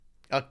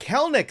A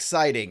Kelnick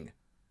sighting.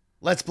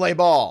 Let's play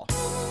ball.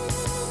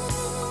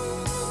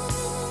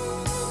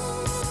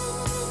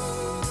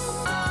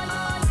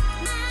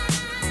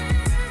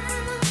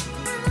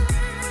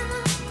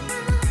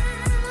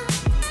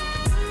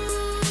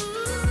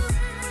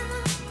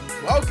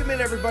 Welcome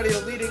in, everybody, to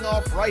Leading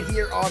Off right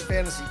here on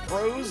Fantasy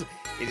Pros.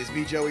 It is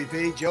me, Joey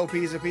P. Joe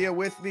Pizzapia.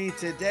 With me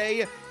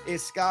today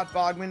is Scott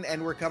Bogman,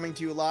 and we're coming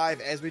to you live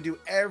as we do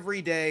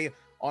every day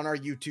on our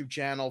YouTube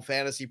channel,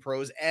 Fantasy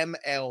Pros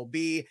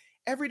MLB.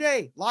 Every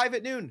day, live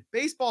at noon,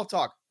 baseball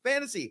talk,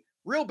 fantasy,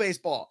 real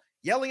baseball,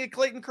 yelling at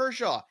Clayton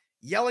Kershaw,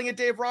 yelling at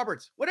Dave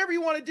Roberts, whatever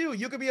you want to do,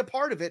 you can be a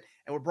part of it.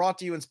 And we're brought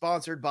to you and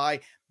sponsored by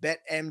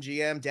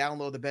BetMGM.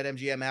 Download the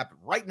BetMGM app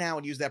right now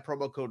and use that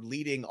promo code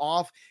Leading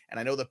Off. And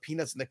I know the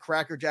Peanuts and the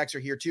Cracker Jacks are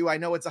here too. I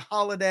know it's a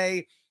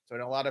holiday, so I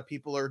know a lot of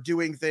people are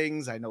doing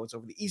things. I know it's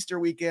over the Easter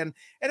weekend,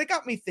 and it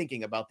got me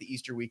thinking about the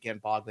Easter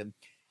weekend, Bogdan.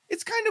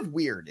 It's kind of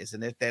weird,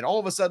 isn't it, that all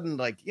of a sudden,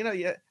 I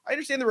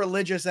understand the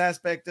religious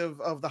aspect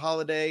of the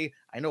holiday.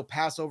 I know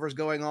Passover's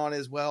going on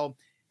as well.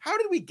 How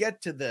did we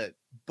get to the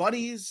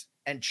bunnies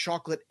and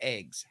chocolate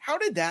eggs? How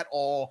did that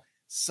all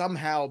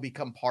somehow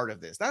become part of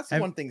this? That's the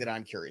one thing that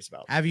I'm curious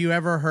about. Have you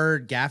ever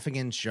heard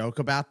Gaffigan's joke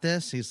about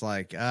this? He's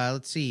like,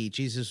 let's see,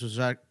 Jesus was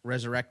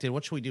resurrected.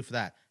 What should we do for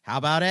that? How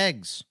about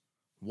eggs?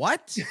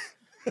 What?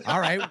 All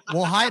right,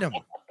 we'll hide them.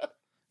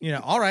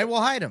 All right,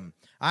 we'll hide them.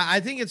 I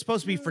think it's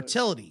supposed to be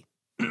fertility.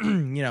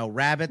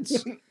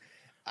 Rabbits.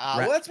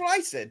 Well, that's what I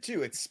said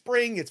too. It's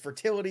spring, it's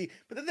fertility,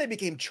 but then they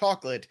became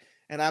chocolate,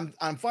 and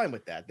I'm fine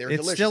with that. They're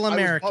it's delicious. Still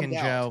American,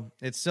 Joe.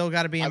 It's still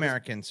got to be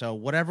American. So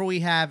whatever we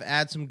have,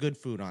 add some good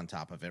food on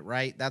top of it,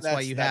 right? That's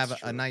why you have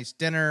a nice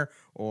dinner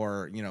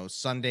or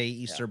Sunday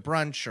Easter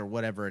brunch or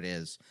whatever it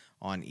is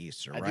on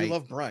Easter, right? I do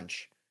love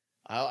brunch.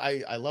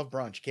 I love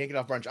brunch. Can't get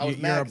off brunch.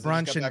 You're a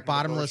brunch and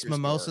bottomless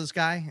mimosas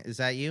guy? Is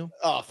that you?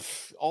 Oh,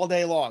 all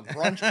day long.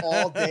 Brunch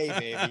all day,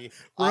 baby.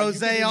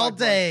 Rosé all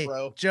day.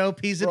 Brunch, Joe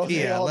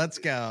Pizzapia. Let's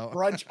go.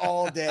 Brunch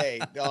all day.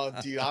 Oh,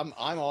 dude,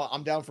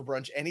 I'm down for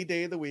brunch any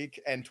day of the week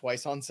and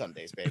twice on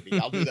Sundays, baby.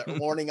 I'll do the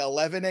morning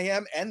 11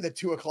 a.m. and the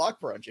 2 o'clock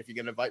brunch if you're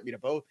going to invite me to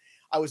both.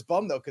 I was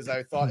bummed, though, because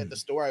I thought at the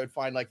store I would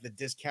find the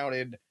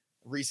discounted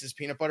Reese's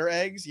peanut butter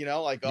eggs,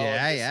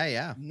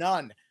 Yeah.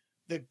 None.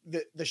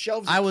 The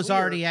shelves. I was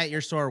already at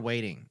your store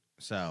waiting.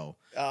 So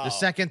the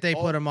second they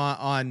put them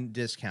on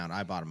discount,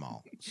 I bought them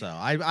all. So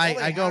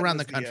I go around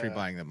the country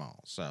buying them all.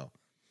 So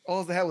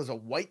all they had was a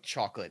white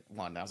chocolate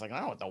one. I was like, I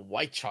don't want the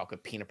white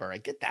chocolate peanut butter.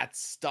 Get that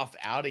stuff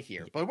out of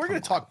here. But we're going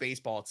to talk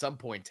baseball at some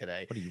point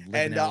today. What are you,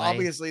 and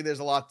obviously there's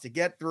a lot to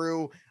get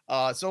through.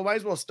 So might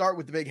as well start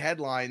with the big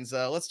headlines.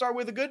 Let's start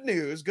with the good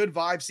news. Good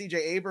vibes. CJ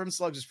Abrams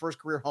slugs his first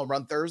career home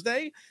run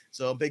Thursday.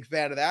 So a big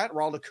fan of that.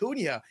 Ronald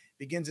Acuna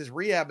begins his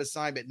rehab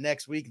assignment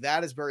next week.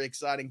 That is very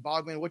exciting.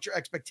 Bogman, what's your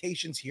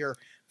expectations here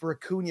for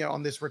Acuna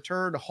on this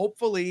return?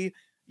 Hopefully,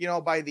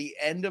 by the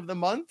end of the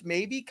month,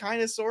 maybe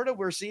kind of, sort of,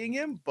 we're seeing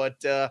him.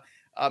 But,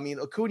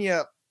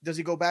 Acuna, does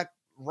he go back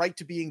right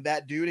to being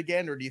that dude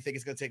again, or do you think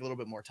it's going to take a little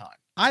bit more time?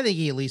 I think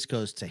he at least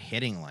goes to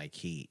hitting like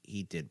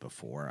he did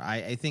before.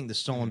 I think the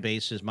stolen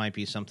bases might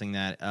be something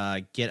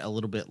that get a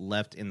little bit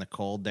left in the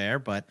cold there.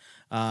 But,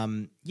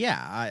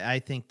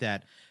 I think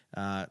that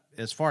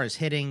as far as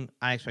hitting,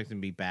 I expect him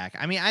to be back.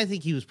 I mean, I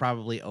think he was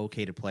probably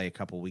okay to play a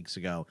couple weeks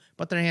ago,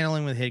 but they're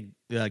handling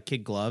with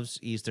kid gloves.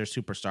 He's their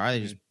superstar.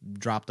 They just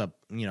dropped up,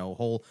 a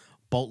whole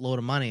boatload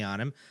of money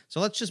on him. So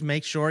let's just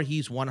make sure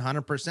he's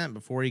 100%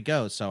 before he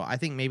goes. So I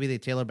think maybe they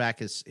tailor back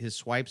his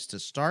swipes to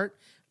start,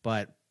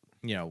 but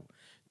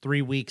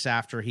 3 weeks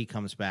after he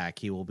comes back,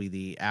 he will be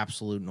the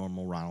absolute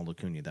normal Ronald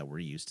Acuna that we're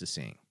used to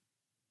seeing.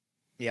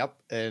 Yep,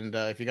 and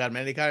if you got him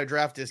any kind of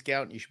draft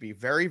discount, you should be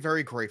very,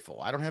 very grateful.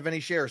 I don't have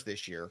any shares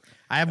this year.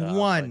 I have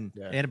one,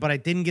 but I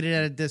didn't get it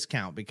at a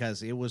discount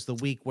because it was the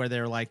week where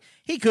they're like,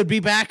 he could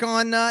be back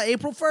on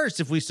April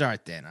 1st if we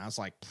start then. I was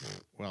like,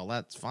 well,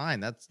 that's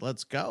fine.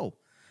 Let's go.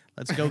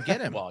 Let's go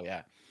get him. Well,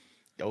 yeah.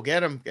 Go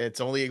get him. You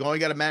only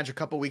got to manage a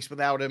couple weeks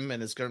without him,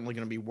 and it's certainly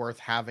going to be worth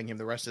having him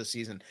the rest of the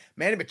season.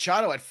 Manny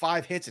Machado had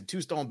 5 hits and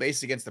 2 stolen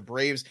bases against the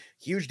Braves.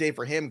 Huge day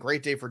for him.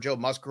 Great day for Joe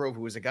Musgrove,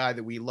 who was a guy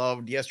that we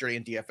loved yesterday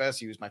in DFS.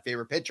 He was my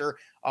favorite pitcher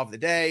of the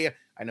day.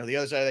 I know the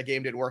other side of that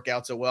game didn't work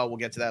out so well. We'll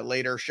get to that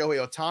later.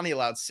 Shohei Ohtani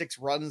allowed 6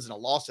 runs and a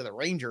loss to the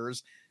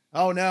Rangers.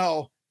 Oh,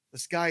 no. The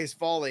sky is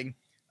falling.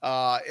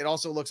 It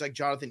also looks like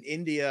Jonathan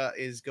India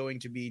is going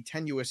to be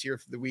tenuous here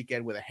for the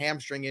weekend with a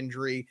hamstring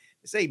injury.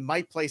 They say he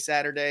might play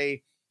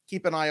Saturday.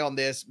 Keep an eye on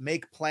this,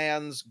 make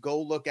plans,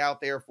 go look out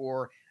there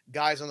for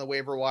guys on the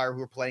waiver wire who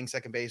are playing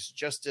second base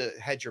just to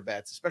hedge your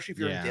bets, especially if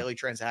you're in daily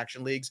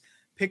transaction leagues.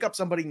 Pick up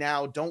somebody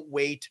now. Don't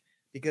wait,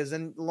 because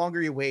then the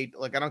longer you wait,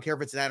 I don't care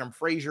if it's an Adam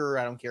Frazier.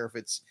 I don't care if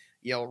it's,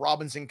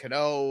 Robinson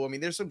Cano. I mean,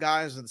 there's some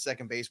guys on the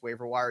second base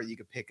waiver wire that you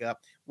could pick up.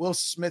 Will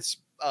Smith's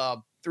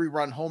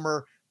 3-run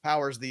homer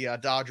powers the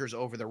Dodgers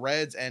over the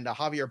Reds, and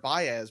Javier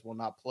Baez will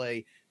not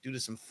play due to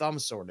some thumb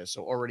soreness.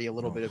 So already a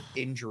little bit of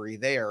injury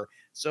there.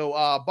 So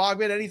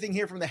Bogman, anything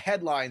here from the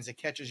headlines that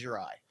catches your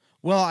eye?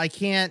 Well, I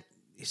can't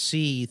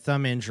see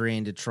thumb injury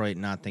in Detroit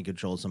and not think of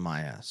Joel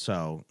Zamaya.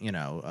 So, a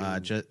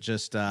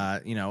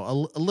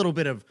little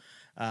bit of,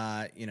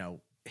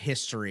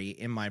 history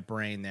in my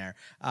brain there.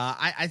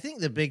 I think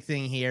the big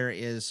thing here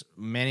is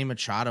Manny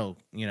Machado,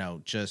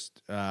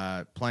 just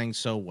playing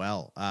so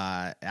well.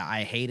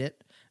 I hate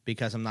it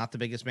because I'm not the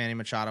biggest Manny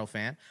Machado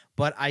fan,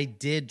 but I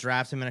did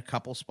draft him in a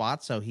couple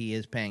spots, so he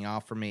is paying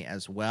off for me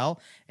as well.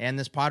 And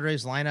this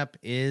Padres lineup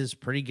is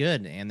pretty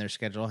good, and their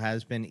schedule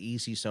has been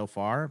easy so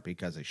far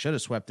because they should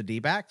have swept the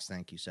D-backs.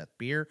 Thank you, Seth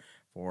Beer,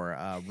 for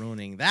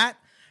ruining that.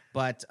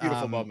 But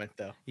beautiful moment,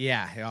 though.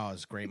 Yeah, it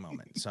was a great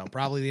moment. So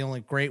probably the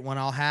only great one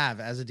I'll have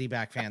as a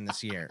D-back fan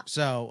this year.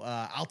 So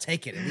I'll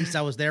take it. At least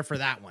I was there for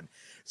that one.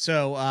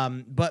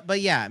 So, but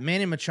yeah,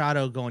 Manny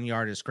Machado going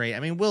yard is great. I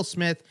mean, Will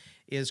Smith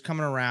is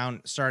coming around,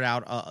 start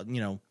out,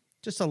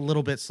 just a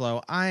little bit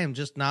slow. I am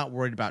just not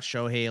worried about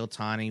Shohei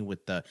Ohtani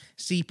with the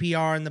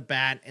CPR and the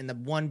bat and the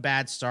one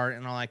bad start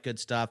and all that good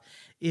stuff.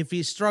 If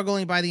he's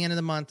struggling by the end of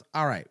the month,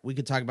 all right, we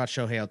could talk about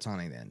Shohei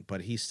Ohtani then,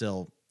 but he's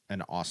still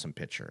an awesome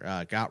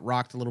pitcher. Got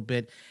rocked a little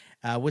bit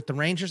with the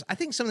Rangers. I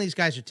think some of these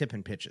guys are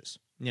tipping pitches.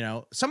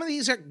 Some of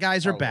these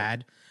guys are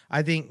bad.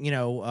 I think,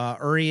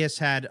 Urias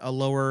had a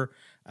lower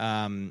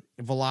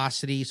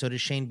velocity. So does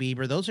Shane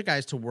Bieber. Those are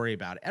guys to worry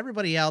about.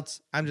 Everybody else,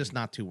 I'm just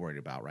not too worried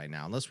about right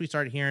now. Unless we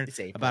start hearing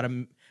about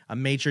a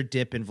major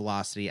dip in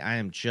velocity, I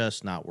am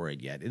just not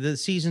worried yet. The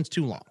season's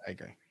too long. I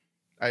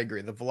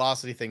agree. The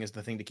velocity thing is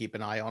the thing to keep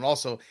an eye on.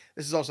 Also,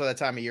 this is also that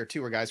time of year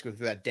too, where guys go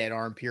through that dead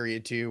arm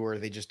period too, where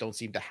they just don't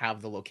seem to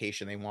have the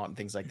location they want and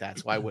things like that.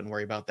 So I wouldn't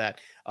worry about that.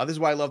 This is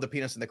why I love the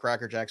peanuts and the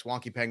Cracker Jacks.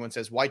 Wonky Penguin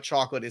says, white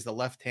chocolate is the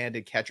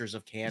left-handed catchers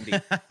of candy.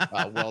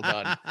 Well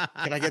done.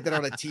 Can I get that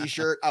on a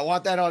t-shirt? I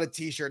want that on a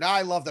t-shirt.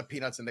 I love the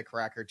peanuts and the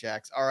Cracker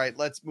Jacks. All right,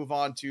 let's move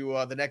on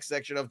to the next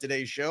section of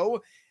today's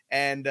show.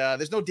 And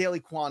there's no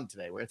Daily Quan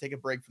today. We're going to take a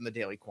break from the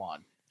Daily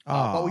Quan.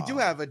 But we do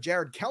have a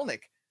Jared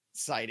Kelenic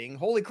sighting.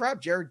 Holy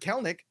crap, Jared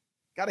Kelenic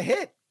got a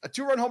hit, a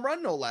 2-run home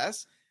run, no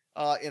less,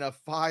 in a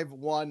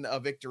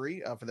 5-1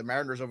 victory for the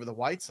Mariners over the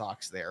White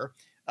Sox there.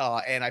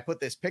 And I put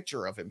this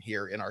picture of him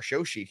here in our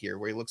show sheet here,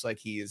 where he looks like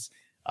he's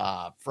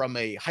from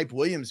a Hype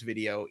Williams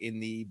video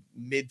in the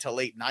mid to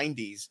late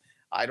 90s.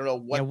 I don't know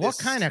what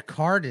kind of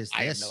card is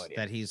this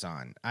that he's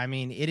on. I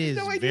mean, it is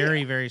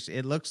very, very,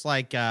 it looks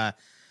like, I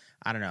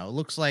don't know. It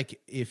looks like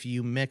if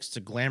you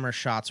mixed Glamour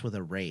Shots with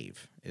a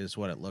rave is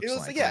what it looks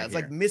like. Yeah, it's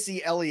like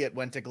Missy Elliott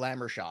went to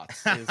Glamour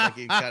Shots. It's like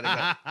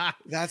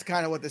that's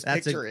kind of what this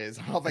picture is.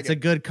 It's a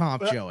good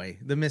comp, Joey.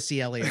 The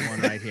Missy Elliott one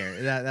right here.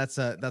 That's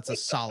a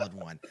solid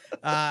one.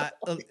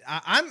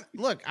 I'm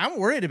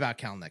worried about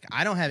Kelenic.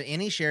 I don't have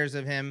any shares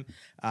of him.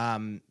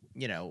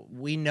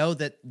 We know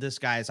that this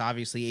guy is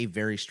obviously a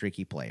very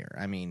streaky player.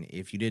 I mean,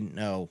 if you didn't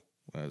know,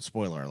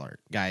 spoiler alert,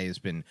 guy has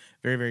been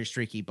very, very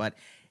streaky, but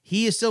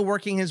he is still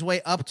working his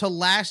way up to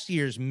last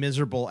year's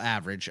miserable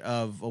average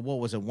of,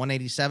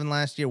 187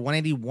 last year?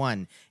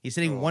 181. He's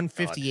hitting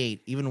 158,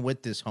 God, even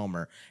with this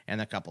homer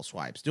and a couple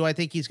swipes. Do I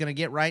think he's going to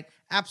get right?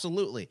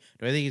 Absolutely.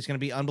 Do I think he's going to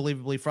be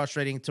unbelievably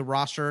frustrating to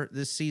roster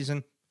this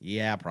season?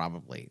 Yeah,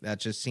 probably.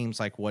 That just seems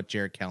like what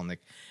Jared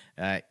Kelenic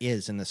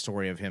is in the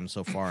story of him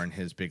so far in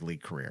his big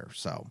league career.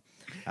 So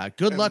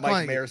good luck.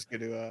 Mike Mayer's going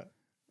to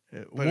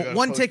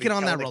one ticket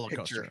on that roller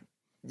coaster.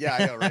 Yeah,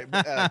 I know, right?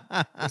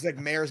 It's like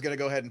Mayor's going to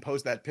go ahead and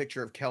post that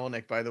picture of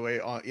Kelenic, by the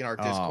way, in our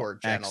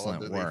Discord channel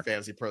under the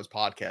Fantasy Pros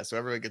podcast, so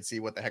everyone can see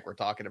what the heck we're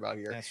talking about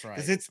here. That's right.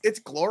 Because it's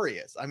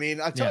glorious. I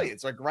mean, I tell you,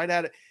 it's like right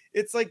at it.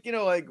 It's like,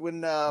 like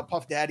when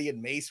Puff Daddy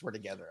and Mace were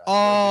together.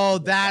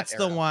 That's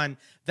the one.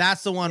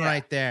 That's the one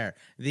right there.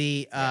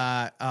 The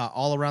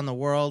All Around the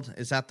World.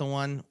 Is that the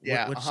one?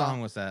 Yeah. Which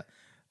song was that?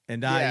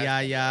 And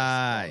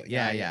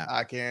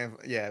I can't.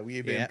 Yeah,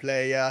 we've been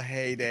player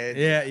hated.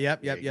 Yeah,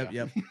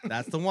 yep.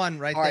 That's the one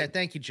right there. Right.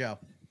 Thank you, Joe.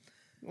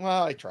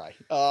 Well, I try.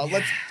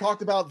 Let's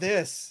talk about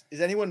this.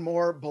 Is anyone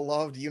more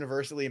beloved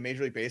universally in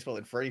Major League Baseball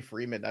than Freddie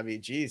Freeman? I mean,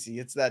 geez, he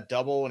hits that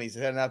double and he's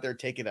heading out there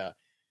taking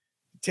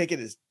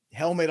his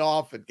helmet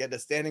off and getting a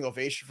standing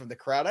ovation from the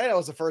crowd. I know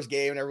it's the first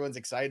game and everyone's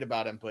excited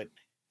about him, but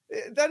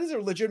that is a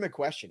legitimate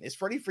question. Is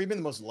Freddie Freeman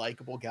the most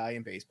likable guy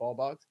in baseball,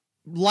 Boggs?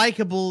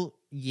 Likable,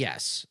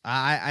 yes.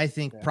 I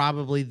think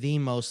probably the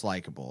most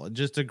likable.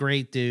 Just a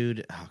great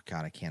dude. Oh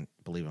God, I can't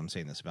believe I'm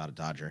saying this about a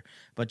Dodger,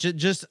 but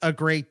just a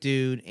great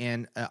dude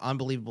and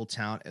unbelievable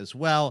talent as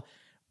well.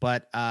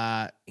 But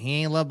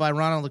he ain't loved by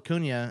Ronald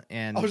Acuna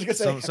and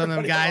some of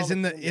them guys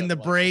in the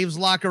Braves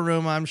locker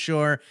room, I'm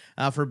sure,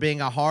 for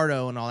being a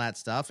hardo and all that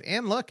stuff.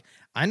 And look,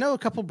 I know a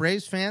couple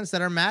Braves fans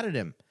that are mad at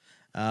him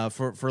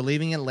for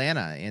leaving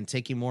Atlanta and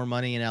taking more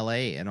money in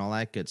LA and all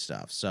that good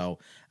stuff. So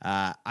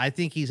I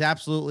think he's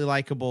absolutely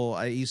likable.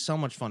 He's so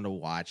much fun to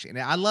watch. And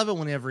I love it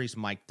whenever he's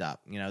mic'd up.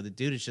 The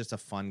dude is just a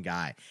fun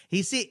guy.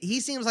 He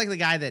seems like the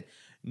guy that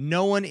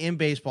no one in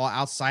baseball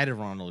outside of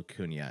Ronald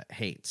Acuna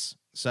hates.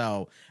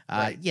 So,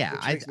 Right. yeah,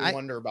 Which makes me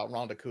wonder about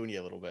Ronald Acuna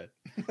a little bit.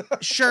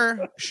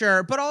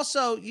 sure. But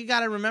also, you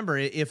got to remember,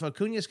 if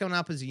Acuna's coming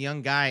up as a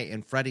young guy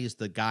and Freddie's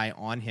the guy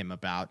on him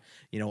about,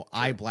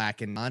 eye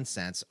black and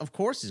nonsense, of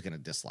course he's going to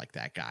dislike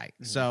that guy.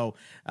 Mhm. So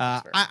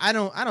I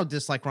don't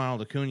dislike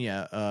Ronald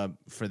Acuna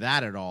for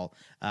that at all.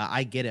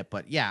 I get it.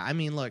 But yeah, I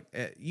mean, look,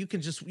 you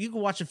can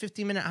watch a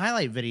 15-minute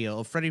highlight video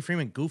of Freddie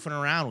Freeman goofing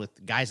around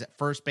with guys at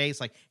first base.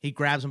 Like he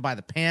grabs them by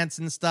the pants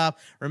and stuff.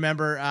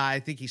 Remember, I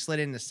think he slid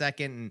in the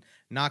second and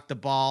knocked the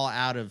ball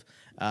out of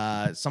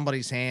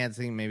somebody's hands.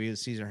 I think maybe it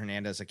was Cesar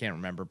Hernandez. I can't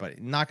remember,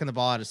 but knocking the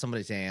ball out of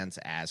somebody's hands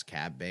as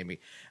Cab, baby.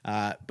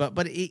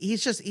 But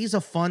he's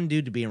a fun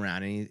dude to be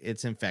around, and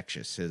it's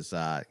infectious. His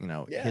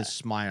his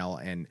smile,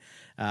 and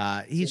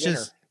he's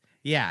just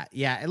yeah.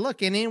 And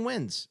look, and he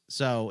wins,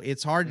 so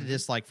it's hard to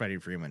dislike Freddie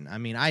Freeman. I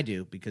mean, I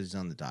do because he's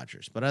on the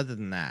Dodgers, but other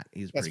than that,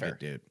 he's a pretty good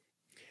dude.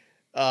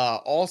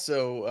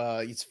 Also,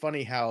 it's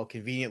funny how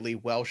conveniently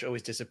Welsh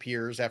always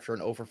disappears after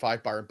an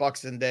 0-for-5 Byron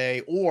Buxton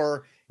day,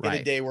 or in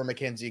a day where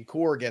Mackenzie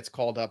Gore gets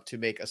called up to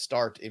make a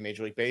start in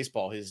Major League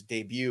Baseball. His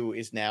debut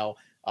is now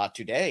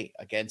today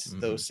against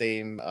those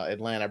same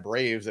Atlanta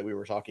Braves that we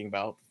were talking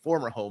about,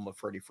 former home of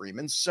Freddie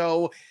Freeman.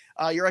 So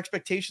your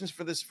expectations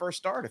for this first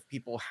start, if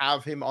people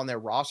have him on their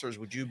rosters,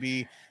 would you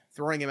be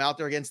throwing him out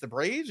there against the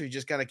Braves, or you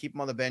just got to keep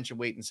him on the bench and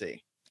wait and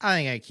see? I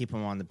think I keep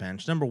him on the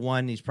bench. Number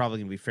one, he's probably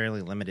going to be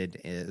fairly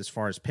limited as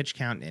far as pitch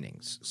count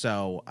innings.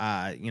 So,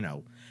 I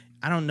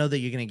don't know that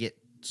you're going to get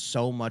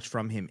so much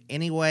from him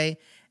anyway.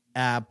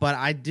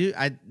 But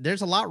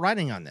there's a lot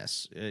riding on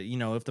this.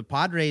 If the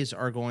Padres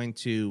are going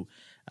to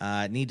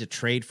need to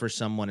trade for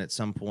someone at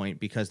some point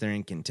because they're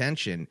in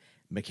contention,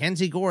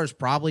 Mackenzie Gore is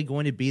probably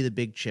going to be the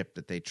big chip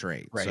that they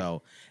trade. Right.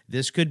 So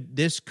this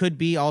could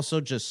be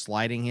also just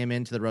sliding him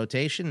into the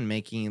rotation and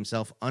making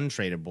himself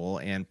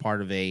untradeable and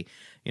part of a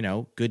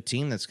good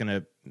team that's going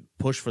to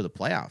push for the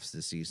playoffs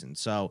this season.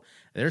 So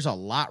there's a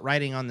lot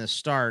riding on this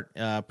start,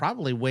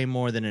 probably way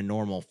more than a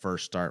normal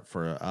first start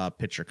for a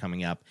pitcher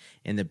coming up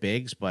in the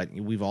bigs, but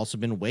we've also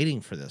been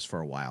waiting for this for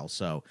a while.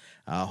 So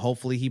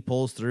hopefully he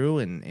pulls through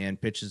and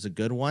pitches a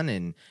good one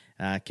and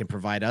can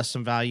provide us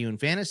some value in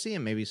fantasy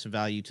and maybe some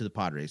value to the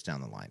Padres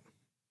down the line.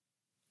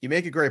 You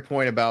make a great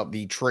point about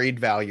the trade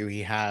value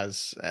he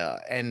has.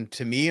 And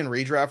to me, in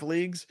redraft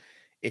leagues,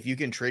 if you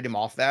can trade him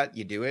off that,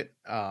 you do it.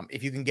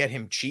 If you can get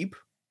him cheap,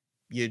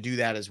 you do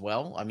that as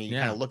well. I mean, you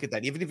kind of look at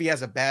that. Even if he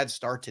has a bad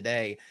start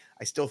today,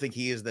 I still think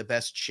he is the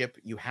best chip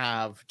you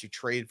have to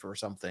trade for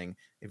something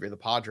if you're the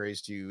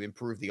Padres to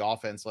improve the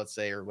offense, let's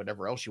say, or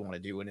whatever else you want to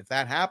do. And if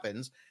that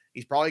happens,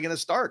 he's probably going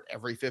to start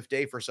every fifth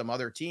day for some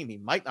other team. He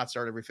might not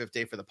start every fifth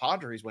day for the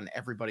Padres when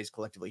everybody's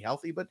collectively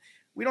healthy, but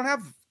we don't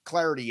have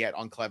clarity yet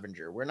on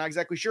Clevenger. We're not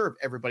exactly sure if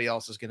everybody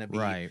else is going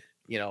to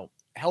be,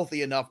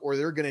 healthy enough, or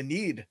they're going to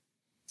need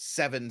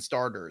 7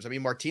 starters. I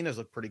mean, Martinez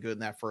looked pretty good in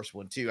that first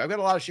one too. I've got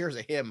a lot of shares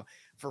of him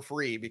for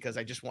free because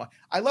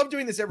I love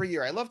doing this every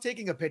year. I love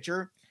taking a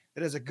pitcher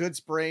that has a good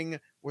spring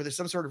where there's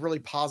some sort of really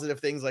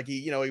positive things, like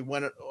he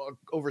went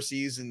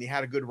overseas and he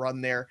had a good run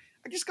there.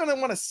 I just kind of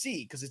want to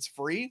see because it's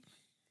free.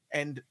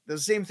 And the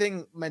same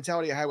thing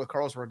mentality I had with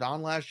Carlos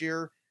Rodon last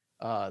year,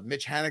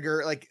 Mitch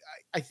Haniger. Like,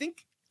 I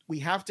think we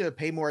have to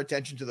pay more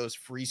attention to those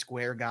free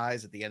square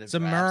guys at the end of the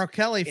drafts. Merle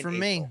Kelly for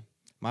me.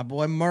 My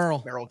boy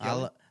Merle. Merle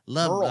Kelly.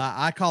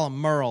 I call him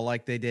Merle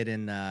like they did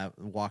in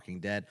Walking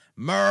Dead.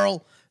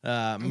 Merle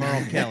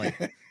Kelly.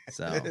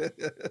 So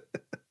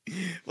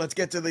let's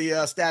get to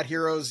the stat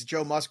heroes.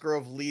 Joe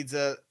Musgrove leads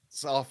us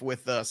off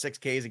with 6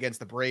 Ks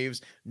against the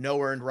Braves. No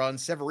earned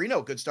runs.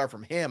 Severino, good start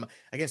from him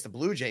against the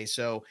Blue Jays.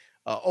 So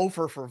 0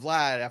 for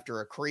Vlad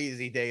after a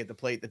crazy day at the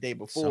plate the day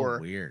before.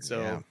 So weird.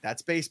 So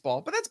that's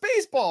baseball. But that's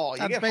baseball.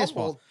 That's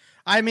baseball. Humbled.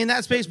 I mean,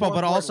 that's baseball,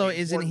 but also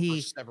isn't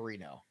he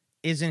Severino?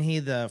 Isn't he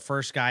the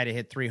first guy to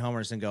hit 3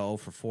 homers and go 0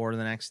 for 4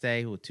 the next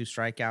day with 2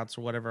 strikeouts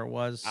or whatever it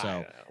was?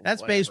 So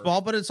that's baseball,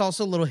 but it's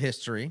also a little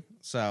history.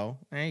 So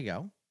there you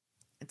go.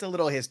 It's a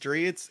little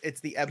history. It's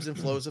the ebbs and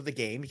flows of the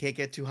game. You can't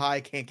get too high,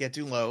 can't get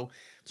too low.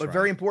 But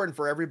very important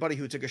for everybody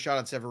who took a shot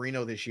on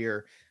Severino this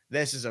year.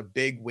 This is a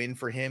big win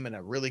for him and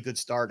a really good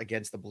start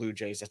against the Blue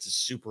Jays. That's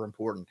super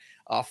important.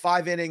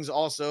 5 innings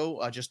also,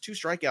 just 2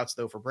 strikeouts,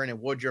 though, for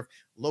Brandon Woodruff.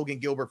 Logan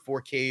Gilbert,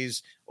 4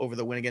 Ks over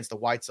the win against the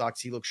White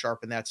Sox. He looked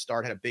sharp in that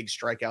start. Had a big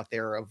strikeout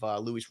there of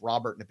Luis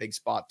Robert in a big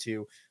spot,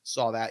 too.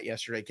 Saw that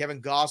yesterday.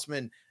 Kevin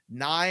Gausman,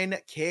 9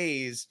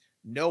 Ks,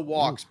 no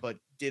walks, but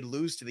did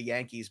lose to the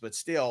Yankees. But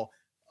still,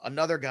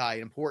 another guy,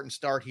 an important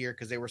start here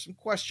because there were some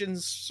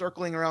questions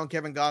circling around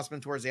Kevin Gausman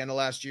towards the end of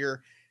last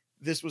year.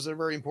 This was a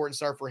very important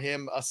start for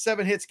him.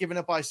 7 hits given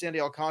up by Sandy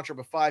Alcantara,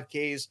 but 5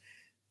 Ks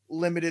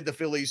limited the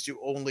Phillies to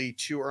only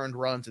 2 earned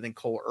runs. And then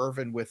Cole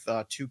Irvin with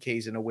 2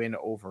 Ks in a win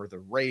over the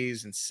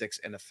Rays and 6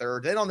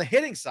 1/3. Then on the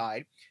hitting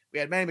side, we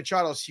had Manny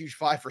Machado's huge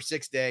 5 for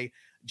 6 day.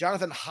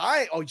 Jonathan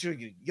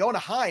Yona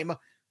Heim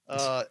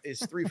is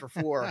 3 for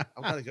 4.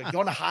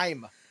 Yona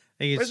Heim.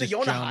 Where's the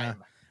Yona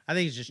Heim? I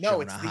think it's just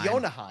no, it's the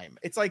Yonaheim.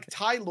 It's like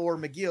Tylor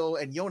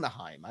McGill and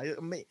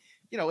Yonaheim.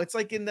 It's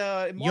like in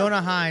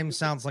Yonaheim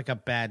sounds like a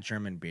bad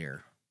German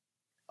beer.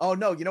 Oh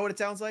no, you know what it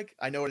sounds like?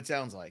 I know what it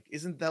sounds like.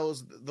 Isn't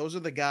those are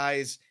the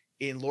guys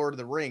in Lord of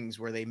the Rings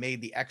where they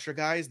made the extra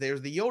guys?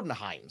 There's the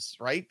Jotunheims,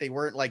 right? They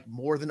weren't like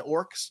more than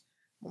orcs.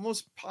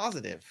 Almost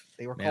positive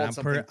they were Man, called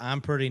something.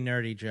 I'm pretty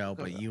nerdy, Joe,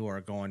 but you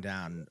are going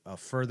down a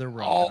further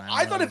road. Oh, than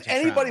I thought if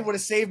anybody travel. would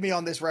have saved me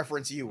on this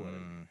reference, you would.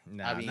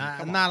 No, I mean,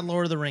 I'm not a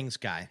Lord of the Rings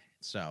guy,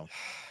 so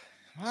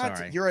what?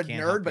 sorry, You're a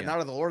can't nerd, help but you. not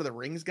a the Lord of the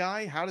Rings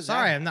guy. How does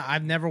Sorry, that? I'm not.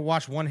 I've never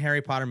watched one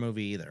Harry Potter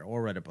movie either,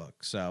 or read a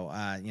book. So,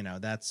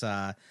 that's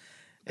They're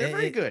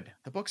very good.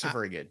 The books are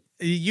very good.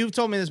 You've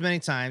told me this many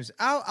times.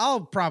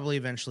 I'll probably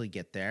eventually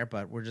get there,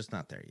 but we're just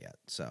not there yet.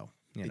 So,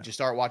 Did you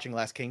start watching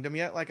Last Kingdom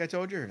yet? Like I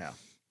told you, or no?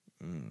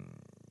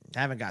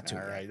 Haven't got to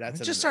All it. right, Yet. that's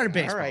Just started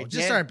baseball. All right,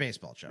 just started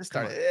baseball, Joe. Just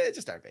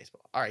started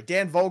baseball. All right,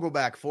 Dan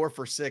Vogelback 4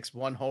 for 6,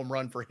 1 home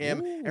run for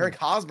him. Ooh. Eric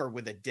Hosmer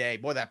with a day.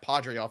 Boy, that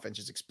Padre offense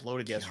just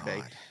exploded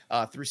yesterday.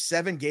 Through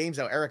 7 games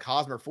now, Eric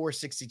Hosmer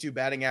 462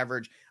 batting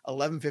average,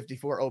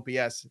 1154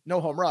 OPS. No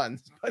home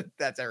runs, but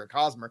that's Eric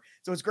Hosmer.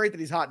 So it's great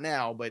that he's hot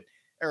now, but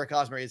Eric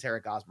Hosmer is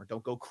Eric Hosmer.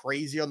 Don't go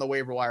crazy on the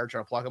waiver wire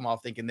trying to plug him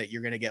off thinking that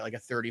you're going to get like a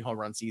 30 home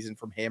run season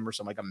from him or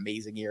some like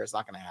amazing year. It's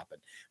not going to happen.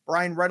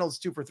 Brian Reynolds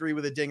 2 for 3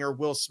 with a dinger.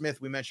 Will Smith,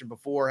 we mentioned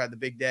before, had the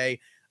big day.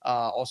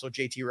 Also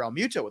JT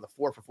Realmuto with a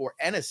 4 for 4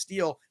 and a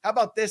steal. How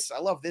about this? I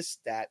love this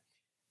stat.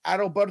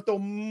 Adalberto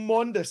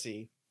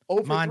Mondesi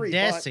 0 for 3.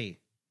 Mondesi.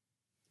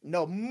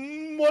 No,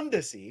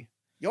 Mondesi.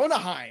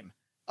 Jotunheim.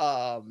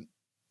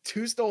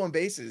 2 stolen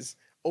bases,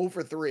 0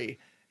 for 3.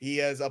 He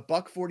has a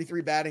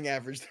 $143 batting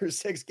average through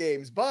 6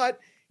 games, but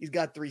he's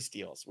got 3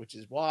 steals, which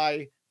is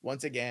why,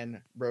 once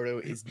again, Roto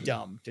is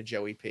dumb to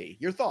Joey P.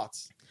 Your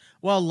thoughts?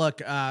 Well, look,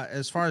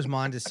 as far as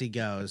Mondesi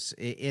goes,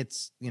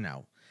 it's,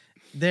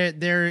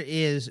 there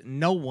is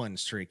no one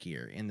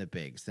streakier in the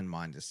bigs than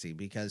Mondesi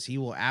because he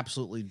will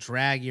absolutely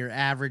drag your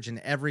average and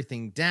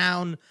everything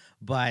down,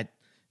 but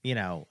he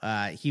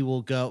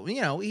will go,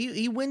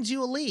 he wins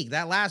you a league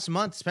that last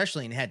month,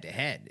 especially in head to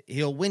head,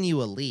 he'll win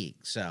you a league.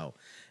 So,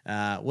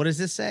 what does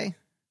this say?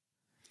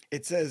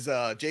 It says,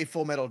 J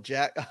Full Metal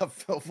Jack,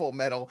 Full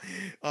Metal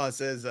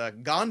says,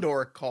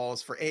 Gondor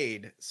calls for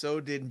aid. So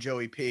did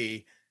Joey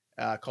P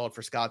called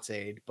for Scott's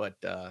aid, but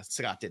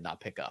Scott did not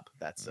pick up.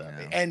 That's,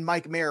 and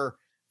Mike Mayer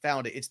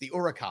found it. It's the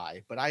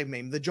Urukai, but I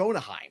named the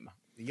Jotunheim.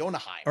 The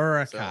Jotunheim.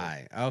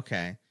 Urukai. So,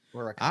 okay.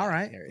 Urukai. All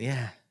right.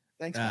 Yeah.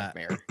 Thanks, Mike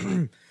Mayer.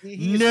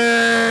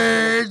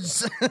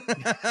 Nerds.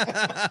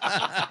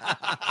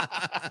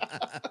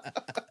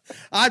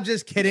 I'm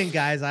just kidding,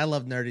 guys. I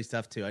love nerdy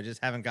stuff too. I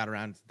just haven't got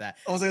around to that.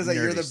 I was going to say,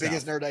 you're the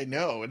biggest nerd I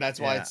know, and that's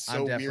why it's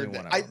so weird.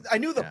 I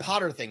knew the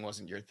Potter thing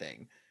wasn't your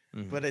thing,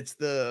 but it's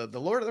the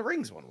Lord of the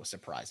Rings one was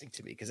surprising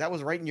to me because that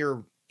was right in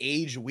your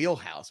age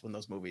wheelhouse when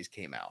those movies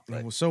came out.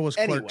 But so was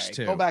Clerks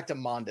too. Go back to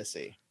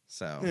Mondesi.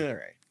 So all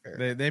right.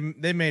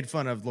 They made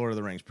fun of Lord of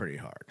the Rings pretty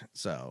hard.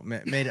 So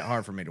made it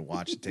hard for me to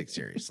watch and take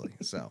seriously.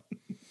 So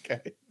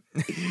okay.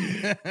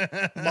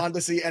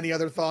 Mondesi, any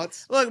other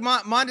thoughts? Look,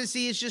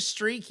 Mondesi is just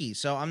streaky,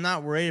 so I'm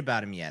not worried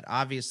about him yet.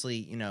 Obviously,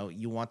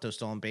 you want those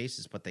stolen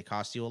bases, but they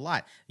cost you a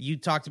lot. You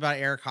talked about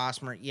Eric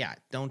Hosmer. Yeah,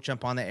 don't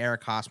jump on the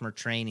Eric Hosmer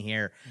train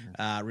here.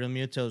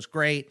 Realmuto's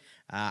great.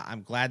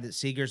 I'm glad that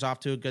Seager's off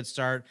to a good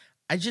start.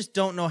 I just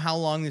don't know how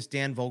long this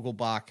Dan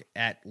Vogelbach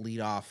at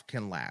leadoff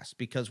can last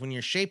because when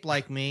you're shaped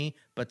like me,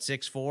 but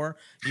 6'4",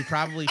 you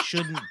probably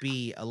shouldn't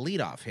be a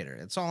leadoff hitter.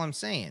 That's all I'm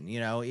saying.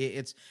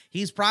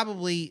 He's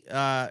probably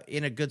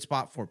in a good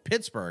spot for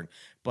Pittsburgh,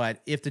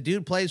 but if the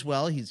dude plays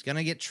well, he's going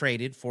to get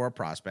traded for a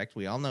prospect.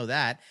 We all know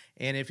that.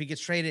 And if he gets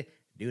traded,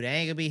 dude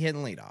ain't going to be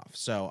hitting leadoff.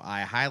 So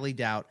I highly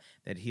doubt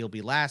that he'll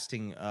be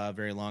lasting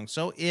very long.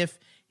 So if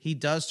he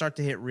does start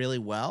to hit really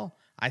well,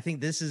 I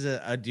think this is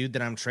a dude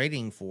that I'm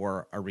trading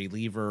for a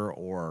reliever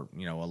or,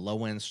 a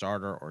low-end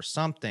starter or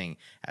something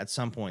at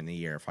some point in the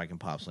year if I can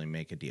possibly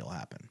make a deal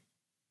happen.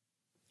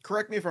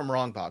 Correct me if I'm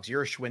wrong, Boggs.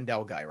 You're a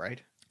Schwindel guy,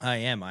 right? I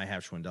am. I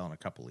have Schwindel in a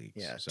couple leagues.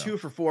 Yeah, so. 2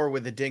 for 4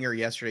 with the dinger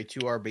yesterday,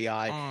 2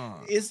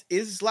 RBI.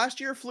 Is last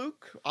year a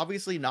fluke?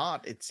 Obviously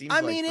not. It seems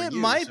it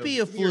might be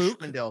a fluke.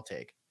 Schwindel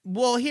take.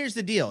 Well, here's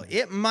the deal.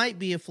 It might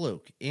be a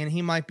fluke, and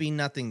he might be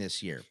nothing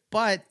this year.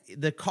 But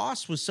the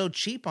cost was so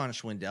cheap on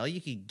Schwindel,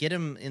 you could get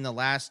him in the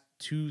last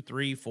 2,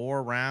 3,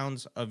 4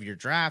 rounds of your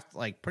draft,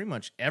 like pretty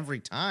much every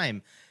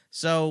time.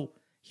 So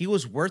he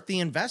was worth the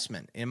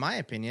investment, in my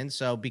opinion.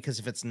 So because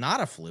if it's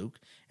not a fluke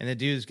and the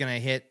dude's going to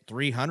hit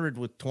 300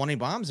 with 20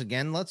 bombs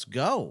again, let's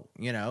go,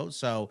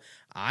 So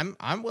I'm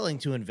willing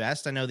to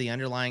invest. I know the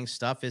underlying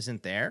stuff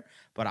isn't there,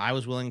 but I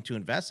was willing to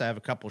invest. I have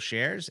a couple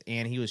shares,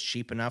 and he was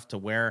cheap enough to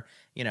where,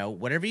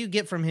 whatever you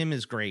get from him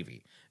is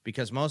gravy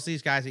because most of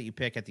these guys that you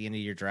pick at the end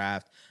of your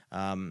draft,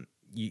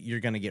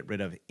 you're going to get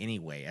rid of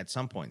anyway at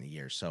some point in the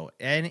year. So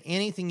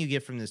anything you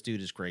get from this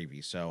dude is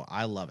gravy. So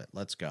I love it.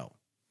 Let's go.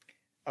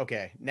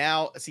 Okay,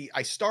 now, see,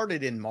 I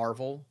started in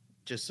Marvel,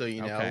 just so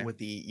you know, with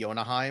the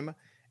Jotunheim,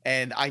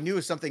 and I knew it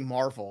was something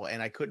Marvel,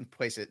 and I couldn't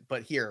place it,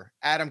 but here,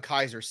 Adam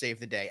Kaiser saved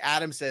the day.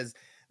 Adam says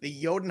the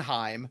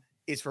Jotunheim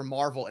is for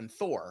Marvel and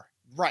Thor.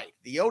 Right,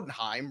 the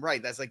Jotunheim,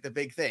 right, that's like the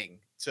big thing.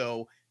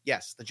 So,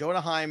 yes, the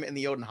Jotunheim and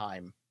the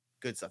Jotunheim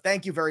Good stuff.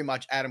 Thank you very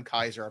much, Adam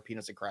Kaiser, our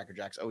Peanuts and Cracker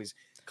Jacks. Always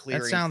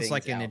clearing. That sounds things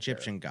like an out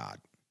Egyptian there. god.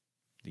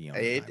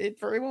 It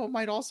very well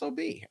might also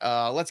be.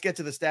 Let's get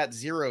to the stat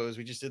zeros.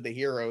 We just did the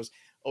heroes.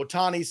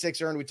 Otani,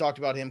 6 earned. We talked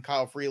about him.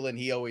 Kyle Freeland,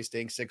 he always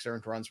stinks. 6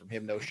 earned runs from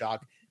him. No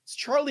shock. It's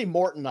Charlie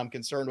Morton I'm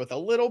concerned with a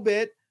little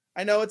bit.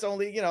 I know it's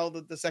only,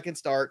 the second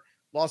start.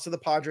 Lost to the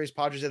Padres.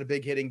 Padres had a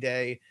big hitting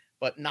day,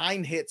 but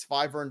 9 hits,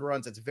 5 earned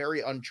runs. It's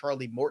very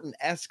un-Charlie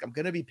Morton-esque. I'm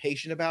going to be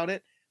patient about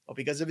it, but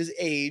because of his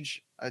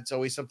age, it's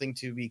always something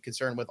to be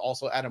concerned with.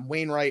 Also, Adam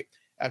Wainwright,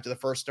 after the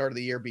first start of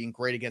the year being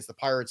great against the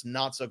Pirates,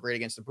 not so great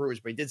against the Brewers,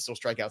 but he did still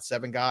strike out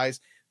 7 guys.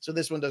 So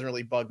this one doesn't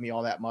really bug me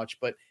all that much.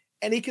 But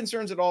any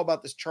concerns at all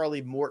about this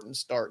Charlie Morton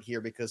start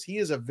here? Because he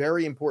is a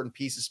very important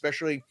piece,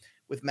 especially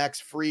with Max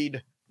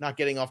Fried not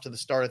getting off to the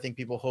start. I think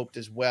people hoped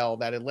as well.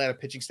 That Atlanta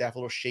pitching staff a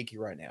little shaky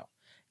right now.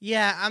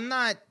 Yeah, I'm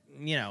not,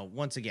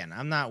 once again,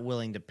 I'm not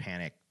willing to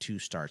panic 2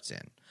 starts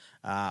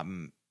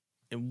in.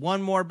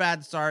 One more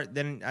bad start,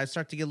 then I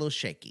start to get a little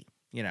shaky.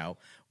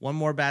 One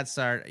more bad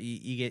start,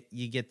 you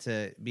get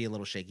to be a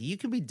little shaky. You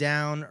could be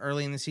down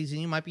early in the season.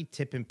 You might be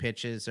tipping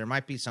pitches. There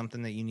might be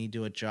something that you need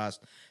to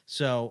adjust.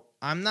 So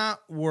I'm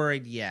not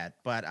worried yet,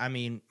 but I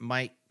mean,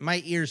 my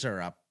ears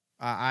are up.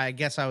 I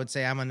guess I would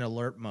say I'm in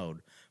alert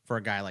mode for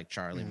a guy like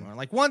Charlie Moore.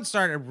 Like one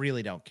start, I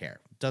really don't care.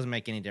 Doesn't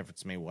make any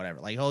difference to me, whatever.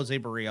 Like Jose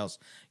Barrios,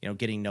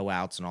 getting no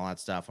outs and all that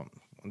stuff.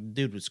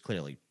 Dude was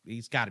clearly,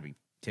 he's got to be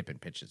tipping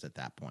pitches at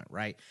that point,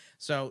 right?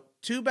 So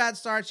 2 bad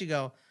starts, you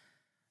go,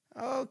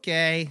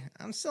 okay,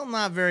 I'm still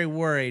not very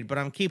worried, but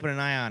I'm keeping an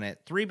eye on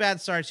it. 3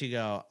 bad starts, you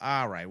go,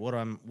 all right, what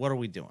are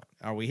we doing?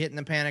 Are we hitting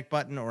the panic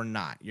button or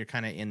not? You're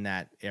kind of in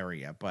that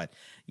area. But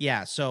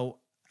yeah, so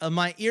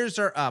my ears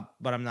are up,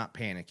 but I'm not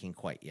panicking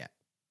quite yet.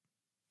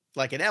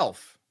 Like an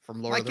elf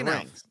from Lord of the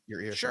Rings.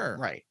 Your ears, sure.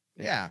 Right.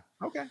 Yeah.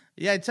 Okay.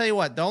 Yeah, I tell you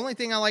what, the only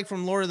thing I like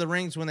from Lord of the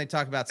Rings when they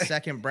talk about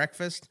second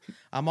breakfast,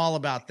 I'm all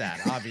about that,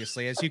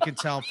 obviously, as you can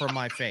tell from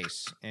my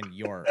face and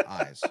your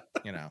eyes,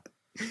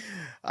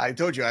 I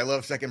told you I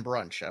love second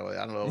brunch.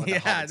 I don't know. What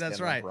yeah,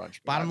 that's right. Brunch,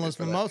 bottomless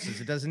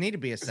mimosas. It doesn't need to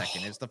be a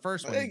second. It's the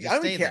first one. You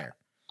just stay there.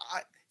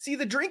 See,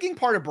 the drinking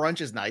part of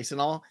brunch is nice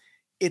and all.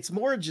 It's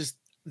more just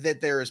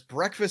that there's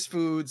breakfast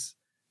foods,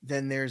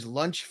 then there's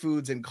lunch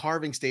foods and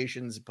carving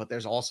stations, but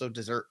there's also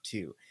dessert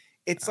too.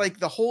 It's like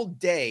the whole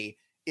day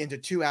into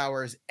 2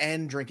 hours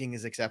and drinking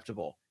is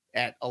acceptable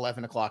at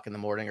 11 o'clock in the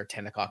morning or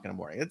 10 o'clock in the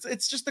morning.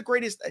 It's just the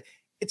greatest.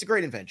 It's a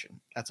great invention.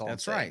 That's all.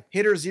 That's right.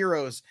 Hitter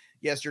zeros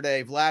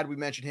yesterday. Vlad, we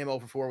mentioned him 0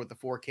 for 4 with the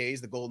 4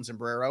 Ks, the Golden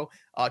Sombrero.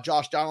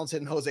 Josh Donaldson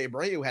and Jose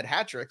Abreu had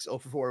hat tricks, 0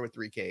 for 4 with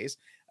 3 Ks.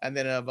 And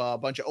then a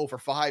bunch of 0 for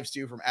 5s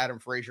too from Adam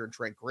Frazier and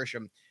Trent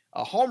Grisham.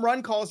 Home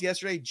run calls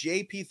yesterday.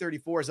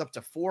 JP34 is up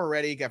to 4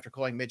 already after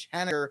calling Mitch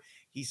Haniger.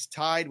 He's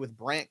tied with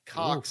Brant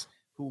Cox,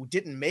 who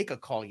didn't make a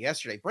call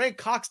yesterday. Brant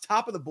Cox,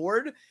 top of the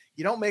board.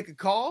 You don't make a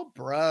call,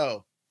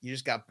 bro. You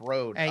just got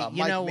broed. Hey,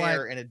 Mike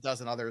Mayer and a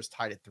dozen others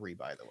tied at 3,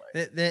 by the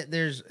way.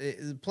 There's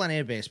plenty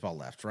of baseball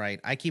left, right?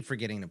 I keep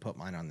forgetting to put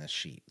mine on this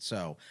sheet.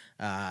 So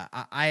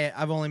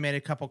I've only made a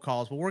couple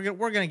calls, but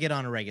we're gonna get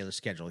on a regular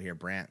schedule here,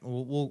 Brant.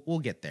 We'll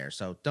get there.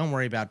 So don't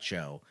worry about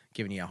Joe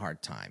giving you a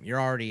hard time.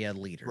 You're already a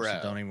leader, so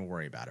don't even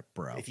worry about it,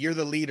 bro. If you're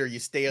the leader, you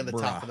stay on the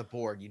top of the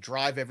board. You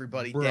drive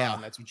everybody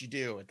down. That's what you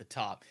do at the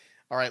top.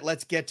 All right,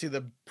 let's get to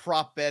the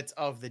prop bets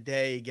of the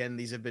day. Again,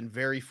 these have been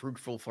very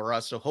fruitful for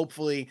us. So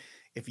hopefully,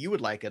 if you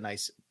would like a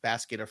nice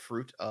basket of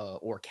fruit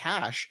or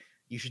cash,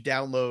 you should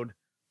download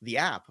the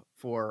app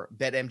for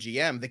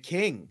BetMGM, the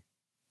king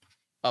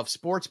of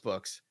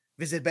sportsbooks.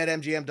 Visit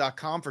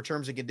BetMGM.com for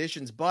terms and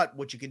conditions. But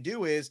what you can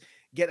do is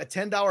get a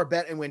 $10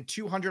 bet and win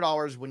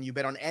 $200 when you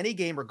bet on any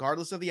game,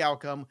 regardless of the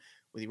outcome.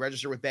 When you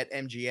register with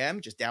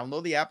BetMGM, just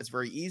download the app. It's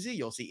very easy.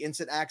 You'll see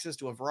instant access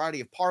to a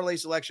variety of parlay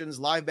selections,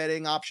 live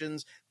betting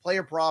options,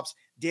 player props,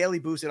 daily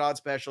boosted odds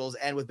specials,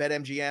 and with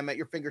BetMGM at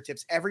your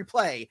fingertips, every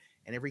play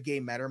and every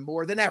game matter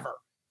more than ever.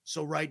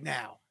 So right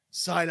now,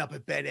 sign up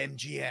at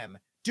BetMGM.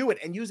 Do it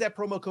and use that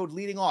promo code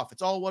leading off.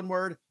 It's all one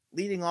word,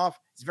 leading off.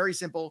 It's very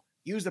simple.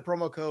 Use the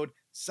promo code,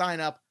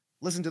 sign up,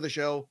 listen to the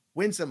show,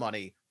 win some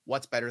money.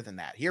 What's better than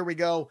that? Here we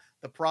go.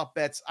 The prop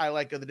bets I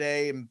like of the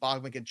day, and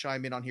Bogman can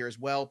chime in on here as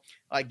well.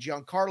 Like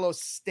Giancarlo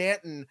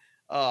Stanton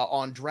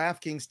on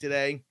DraftKings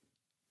today.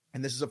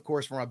 And this is, of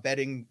course, from a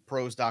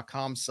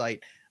bettingpros.com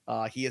site.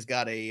 He has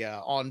got a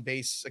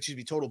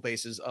total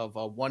bases of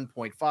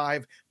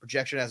 1.5.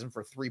 Projection has him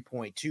for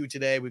 3.2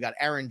 today. We got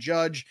Aaron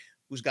Judge,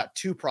 who's got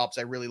 2 props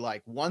I really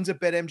like. One's at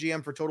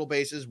BetMGM for total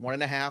bases,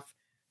 1.5.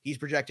 He's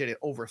projected at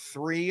over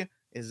 3.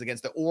 Is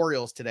against the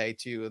Orioles today,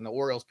 too. And the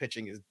Orioles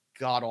pitching is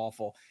god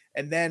awful.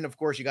 And then, of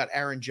course, you got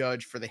Aaron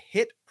Judge for the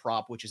hit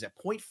prop, which is at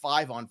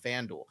 0.5 on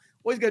FanDuel. All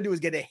he's got to do is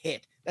get a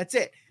hit. That's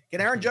it.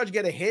 Can Aaron Judge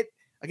get a hit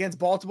against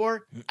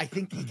Baltimore? I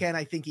think he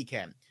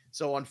can.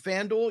 So on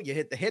FanDuel, you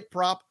hit the hit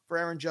prop for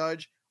Aaron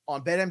Judge.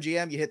 On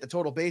BetMGM, you hit the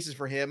total bases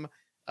for him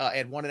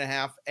at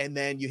 1.5. And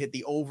then you hit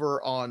the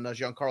over on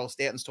Giancarlo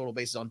Stanton's total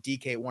bases on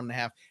DK at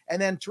 1.5.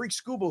 And then Tariq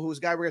Skubal, who's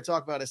a guy we're going to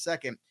talk about in a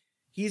second,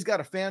 he's got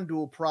a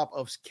FanDuel prop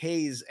of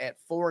K's at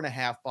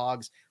 4.5,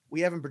 Boggs.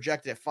 We have him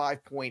projected at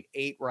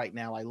 5.8 right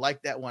now. I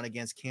like that one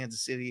against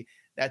Kansas City.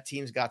 That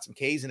team's got some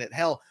K's in it.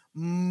 Hell,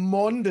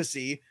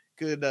 Mondesi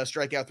could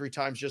strike out 3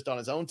 times just on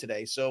his own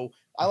today. So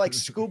I like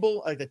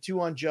Skubal, I like the 2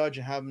 on Judge,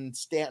 and having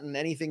Stanton.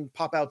 Anything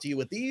pop out to you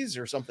with these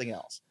or something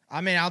else? I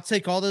mean, I'll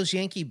take all those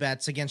Yankee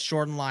bets against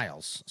Jordan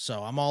Lyles.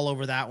 So I'm all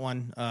over that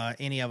one.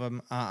 Any of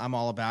them, I'm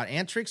all about.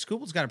 And Trick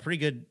Skubal's got a pretty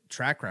good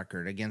track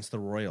record against the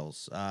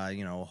Royals,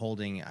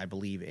 holding, I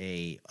believe,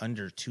 a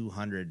under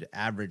 200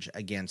 average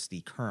against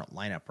the current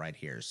lineup right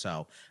here.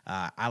 So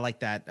I like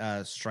that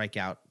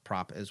strikeout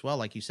prop as well.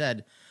 Like you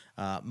said,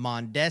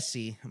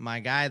 Mondesi,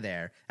 my guy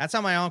there. That's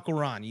how my Uncle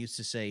Ron used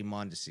to say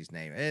Mondesi's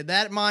name.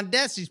 That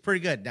Mondesi's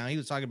pretty good. Now, he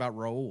was talking about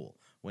Raul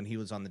when he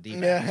was on the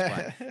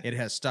D-backs, but it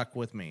has stuck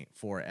with me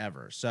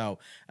forever. So,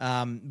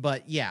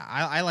 but yeah,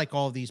 I like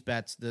all of these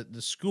bets. The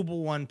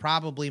Skubal one,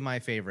 probably my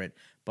favorite,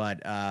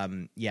 but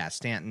yeah,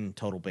 Stanton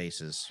total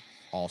bases,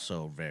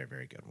 also very,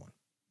 very good one.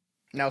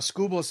 Now,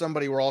 Skubal is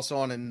somebody we're also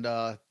on in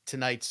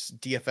tonight's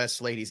DFS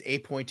slate. He's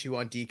 8.2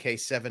 on DK,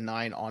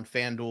 7.9 on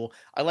FanDuel.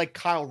 I like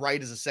Kyle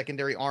Wright as a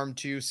secondary arm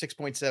too,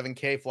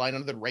 6.7K, flying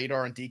under the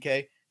radar on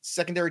DK.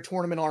 Secondary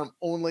tournament arm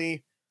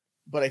only,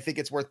 but I think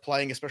it's worth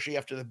playing, especially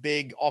after the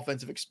big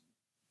offensive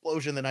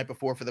explosion the night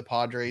before for the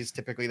Padres.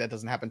 Typically, that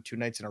doesn't happen 2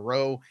 nights in a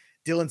row.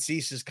 Dylan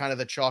Cease is kind of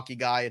the chalky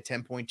guy at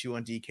 10.2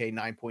 on DK,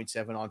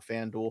 9.7 on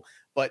FanDuel.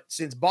 But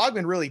since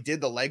Bogman really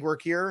did the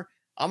legwork here,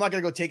 I'm not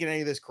going to go taking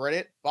any of this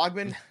credit.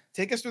 Bogman,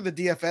 take us through the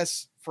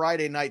DFS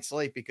Friday night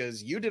slate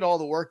because you did all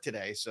the work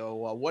today. So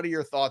what are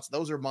your thoughts?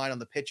 Those are mine on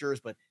the pitchers,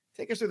 but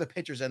take us through the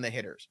pitchers and the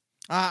hitters.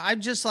 I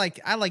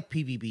like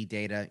PVB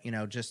data,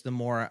 just the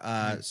more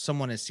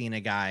someone has seen a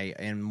guy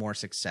and more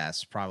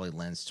success probably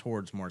lends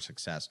towards more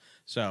success.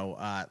 So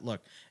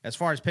look, as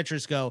far as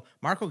pitchers go,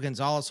 Marco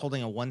Gonzalez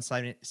holding a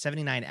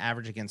 179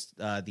 average against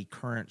the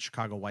current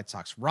Chicago White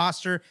Sox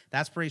roster.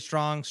 That's pretty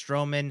strong.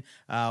 Stroman,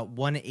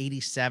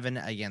 187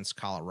 against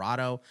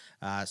Colorado.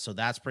 So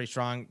that's pretty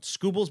strong.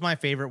 Skubal's my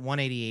favorite,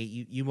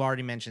 188. You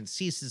already mentioned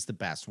Cease is the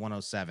best,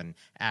 107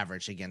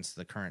 average against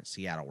the current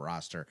Seattle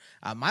roster.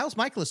 Miles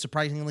Michaelis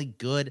surprisingly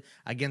good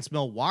against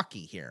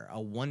Milwaukee here, a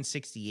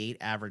 168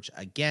 average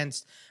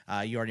against.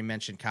 You already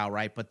mentioned Kyle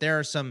Wright, but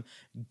there's some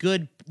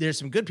good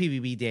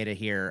PVB data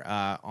here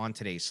on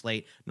today's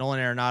slate. Nolan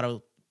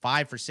Arenado,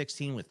 5 for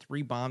 16 with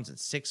 3 bombs and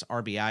 6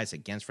 RBIs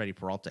against Freddie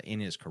Peralta in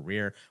his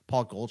career.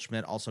 Paul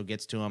Goldschmidt also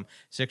gets to him,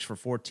 6 for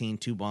 14,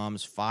 2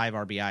 bombs, 5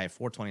 RBI,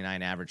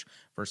 429 average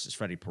versus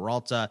Freddie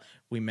Peralta.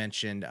 We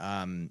mentioned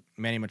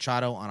Manny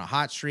Machado on a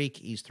hot streak.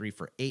 He's 3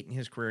 for 8 in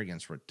his career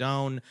against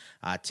Rodon.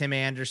 Tim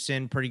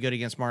Anderson, pretty good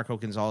against Marco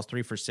Gonzalez,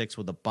 3 for 6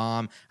 with a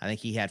bomb. I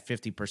think he had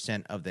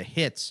 50% of the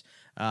hits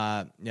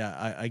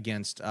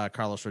against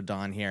Carlos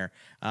Rodon here.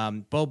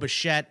 Bo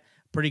Bichette,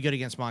 pretty good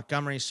against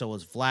Montgomery. So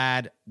was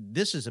Vlad.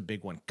 This is a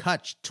big one.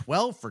 Kutch,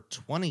 12 for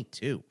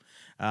 22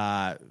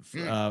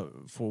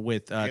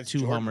 with 2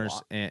 Jordan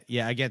homers.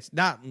 Against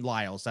not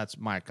Lyles. That's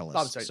Michaelis.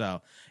 Oh, sorry.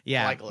 So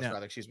yeah, Michaelis,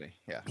 rather. Excuse me.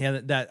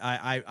 That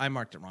I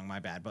marked it wrong. My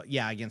bad. But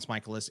yeah, against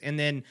Michaelis. And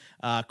then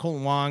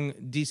Colton Wong,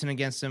 decent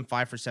against him.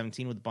 5 for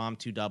 17 with a bomb,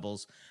 2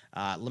 doubles.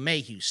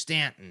 LeMahieu,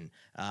 Stanton,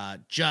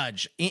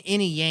 Judge,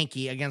 any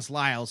Yankee against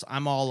Lyles,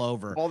 I'm all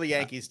over. All the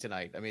Yankees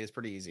tonight. I mean, it's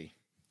pretty easy.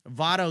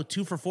 Votto,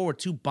 2 for 4 with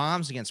 2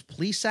 bombs against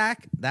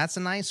Plesac. That's a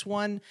nice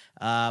one.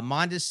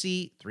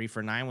 Mondesi, 3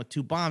 for 9 with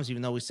 2 bombs,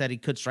 even though we said he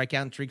could strike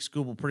out and Trick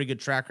Skubal. Pretty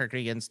good track record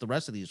against the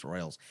rest of these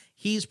Royals.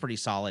 He's pretty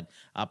solid.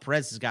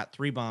 Perez has got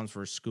 3 bombs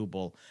for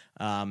Skubal.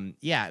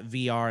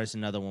 VR is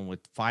another one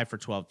with 5 for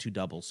 12, 2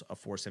 doubles, a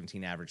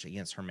 417 average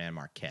against Herman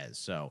Marquez.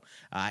 So,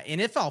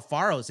 and if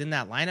Alfaro's in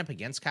that lineup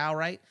against Kyle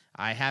Wright,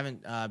 I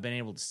haven't been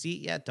able to see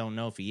it yet. Don't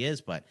know if he is,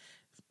 but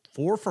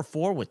 4 for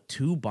 4 with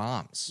 2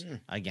 bombs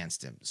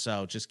against him.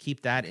 So just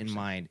keep that in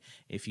mind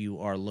if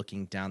you are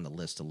looking down the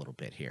list a little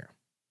bit here.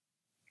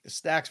 The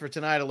stacks for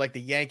tonight are like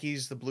the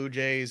Yankees, the Blue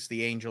Jays,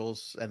 the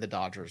Angels, and the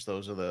Dodgers.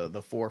 Those are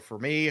the 4 for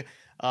me.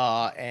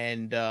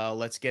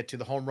 Let's get to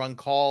the home run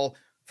call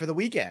for the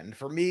weekend.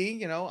 For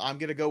me, I'm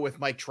going to go with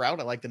Mike Trout.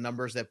 I like the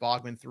numbers that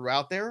Bogman threw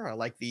out there. I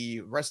like the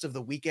rest of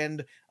the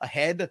weekend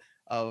ahead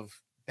of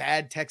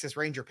bad Texas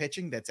Ranger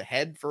pitching that's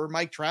ahead for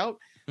Mike Trout.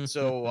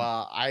 So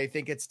I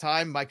think it's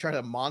time. Mike Trout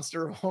had a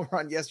monster home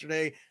run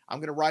yesterday. I'm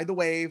going to ride the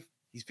wave.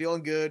 He's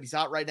feeling good. He's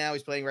out right now.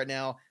 He's playing right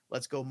now.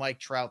 Let's go Mike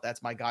Trout.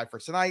 That's my guy for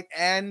tonight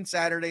and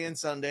Saturday and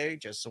Sunday,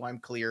 just so I'm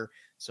clear.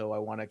 So I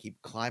want to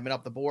keep climbing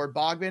up the board.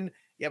 Bogman,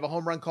 you have a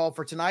home run call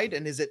for tonight,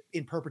 and is it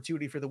in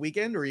perpetuity for the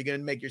weekend, or are you going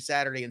to make your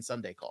Saturday and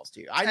Sunday calls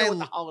too? I know with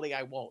the holiday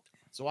I won't,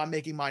 so I'm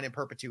making mine in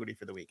perpetuity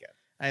for the weekend.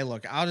 Hey,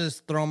 look, I'll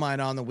just throw mine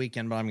on the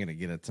weekend, but I'm going to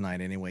get it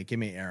tonight anyway. Give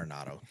me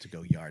Arenado to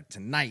go yard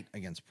tonight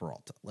against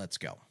Peralta. Let's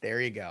go.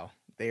 There you go.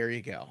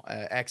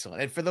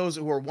 Excellent. And for those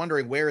who are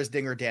wondering, where is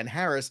Dinger Dan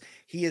Harris?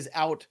 He is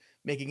out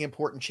making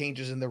important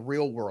changes in the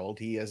real world.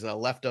 He has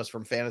left us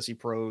from Fantasy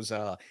Pros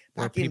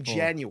back in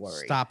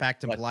January. Stop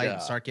acting polite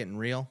and start getting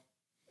real.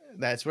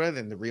 That's rather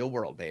than the real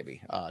world,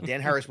 baby.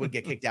 Dan Harris would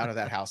get kicked out of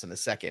that house in a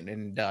second.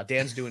 And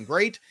Dan's doing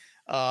great.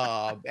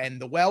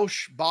 And the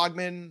Welsh,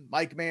 Bogman,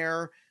 Mike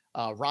Mayer,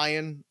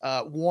 Ryan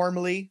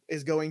Warmly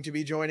is going to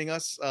be joining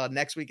us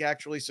next week,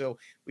 actually. So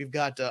we've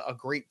got a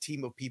great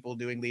team of people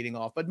doing leading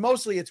off, but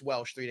mostly it's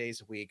Welsh 3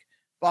 days a week.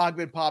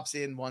 Bogman pops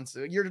in once.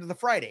 You're the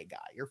Friday guy.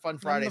 You're Fun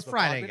Fridays. I'm the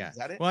Friday Bogman. guy. Is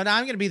that it? Well, now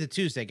I'm going to be the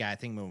Tuesday guy, I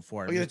think, moving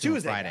forward. Oh, you're the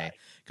Tuesday Friday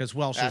because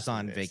Welsh That's is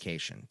on what it is.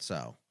 vacation.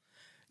 So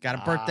got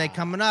a birthday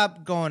coming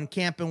up, going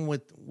camping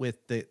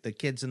with the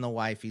kids and the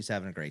wife. He's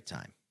having a great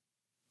time.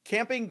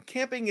 Camping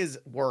is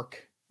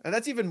work. And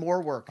that's even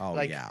more work. Oh,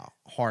 yeah.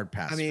 Hard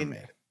pass for me.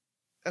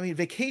 I mean,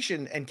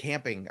 vacation and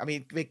camping. I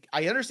mean,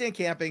 I understand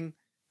camping.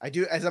 I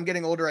do. As I'm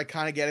getting older, I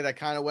kind of get it. I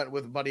kind of went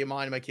with a buddy of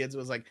mine. And my kids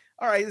was like,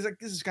 all right,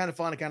 this is kind of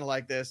fun. I kind of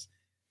like this.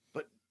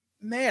 But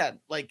man,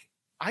 like,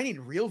 I need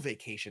real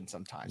vacation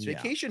sometimes. Yeah.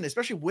 Vacation,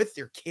 especially with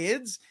your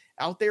kids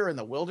out there in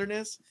the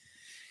wilderness.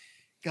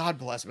 God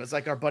bless him. It's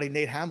like our buddy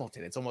Nate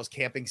Hamilton. It's almost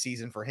camping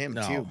season for him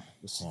too.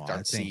 We'll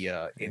start to see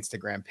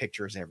Instagram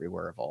pictures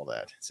everywhere of all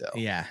that. So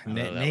yeah,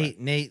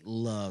 Nate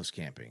loves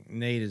camping.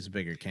 Nate is a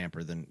bigger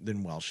camper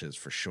than Welsh is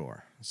for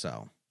sure.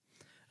 So,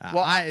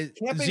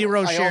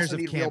 zero shares of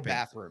camping. Real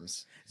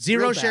bathrooms.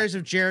 Zero shares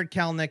of Jared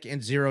Kelnick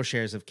and 0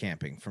 shares of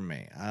camping from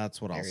me.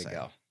 That's what I'll say.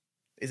 Go.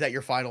 Is that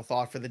your final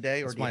thought for the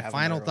day? That's my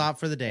final thought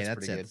for the day.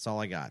 That's it. That's all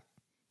I got.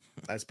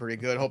 That's pretty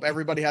good. Hope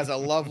everybody has a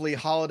lovely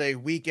holiday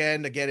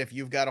weekend. Again, if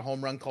you've got a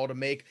home run call to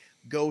make,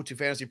 go to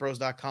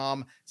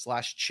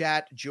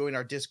fantasypros.com/chat, join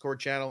our Discord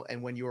channel.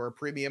 And when you're a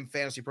premium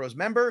Fantasy Pros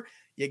member,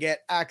 you get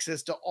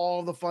access to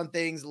all the fun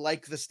things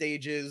like the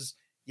stages.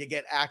 You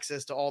get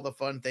access to all the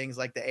fun things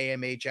like the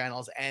AMA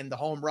channels and the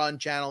home run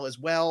channel as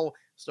well.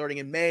 Starting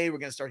in May, we're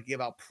going to start to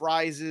give out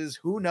prizes.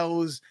 Who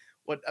knows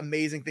what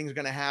amazing things we're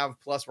going to have.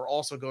 Plus, we're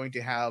also going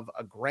to have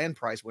a grand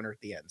prize winner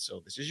at the end. So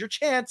this is your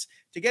chance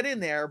to get in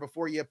there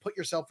before you put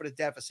yourself at a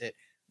deficit.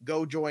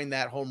 Go join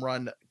that home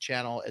run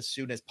channel as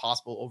soon as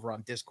possible over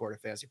on Discord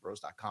at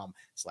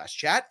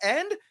fantasypros.com/chat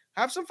and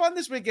have some fun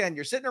this weekend.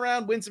 You're sitting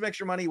around, win some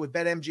extra money with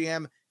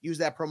BetMGM. Use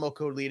that promo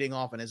code leading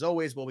off. And as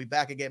always, we'll be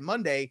back again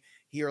Monday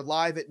here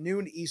live at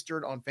noon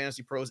Eastern on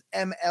Fantasy Pros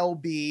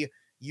MLB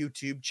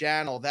YouTube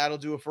channel. That'll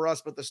do it for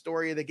us. But the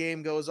story of the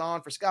game goes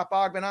on. For Scott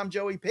Bogman, I'm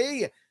Joey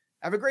P.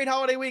 Have a great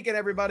holiday weekend,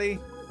 everybody.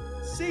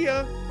 See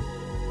ya.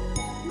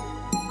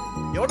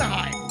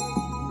 Jotunheim.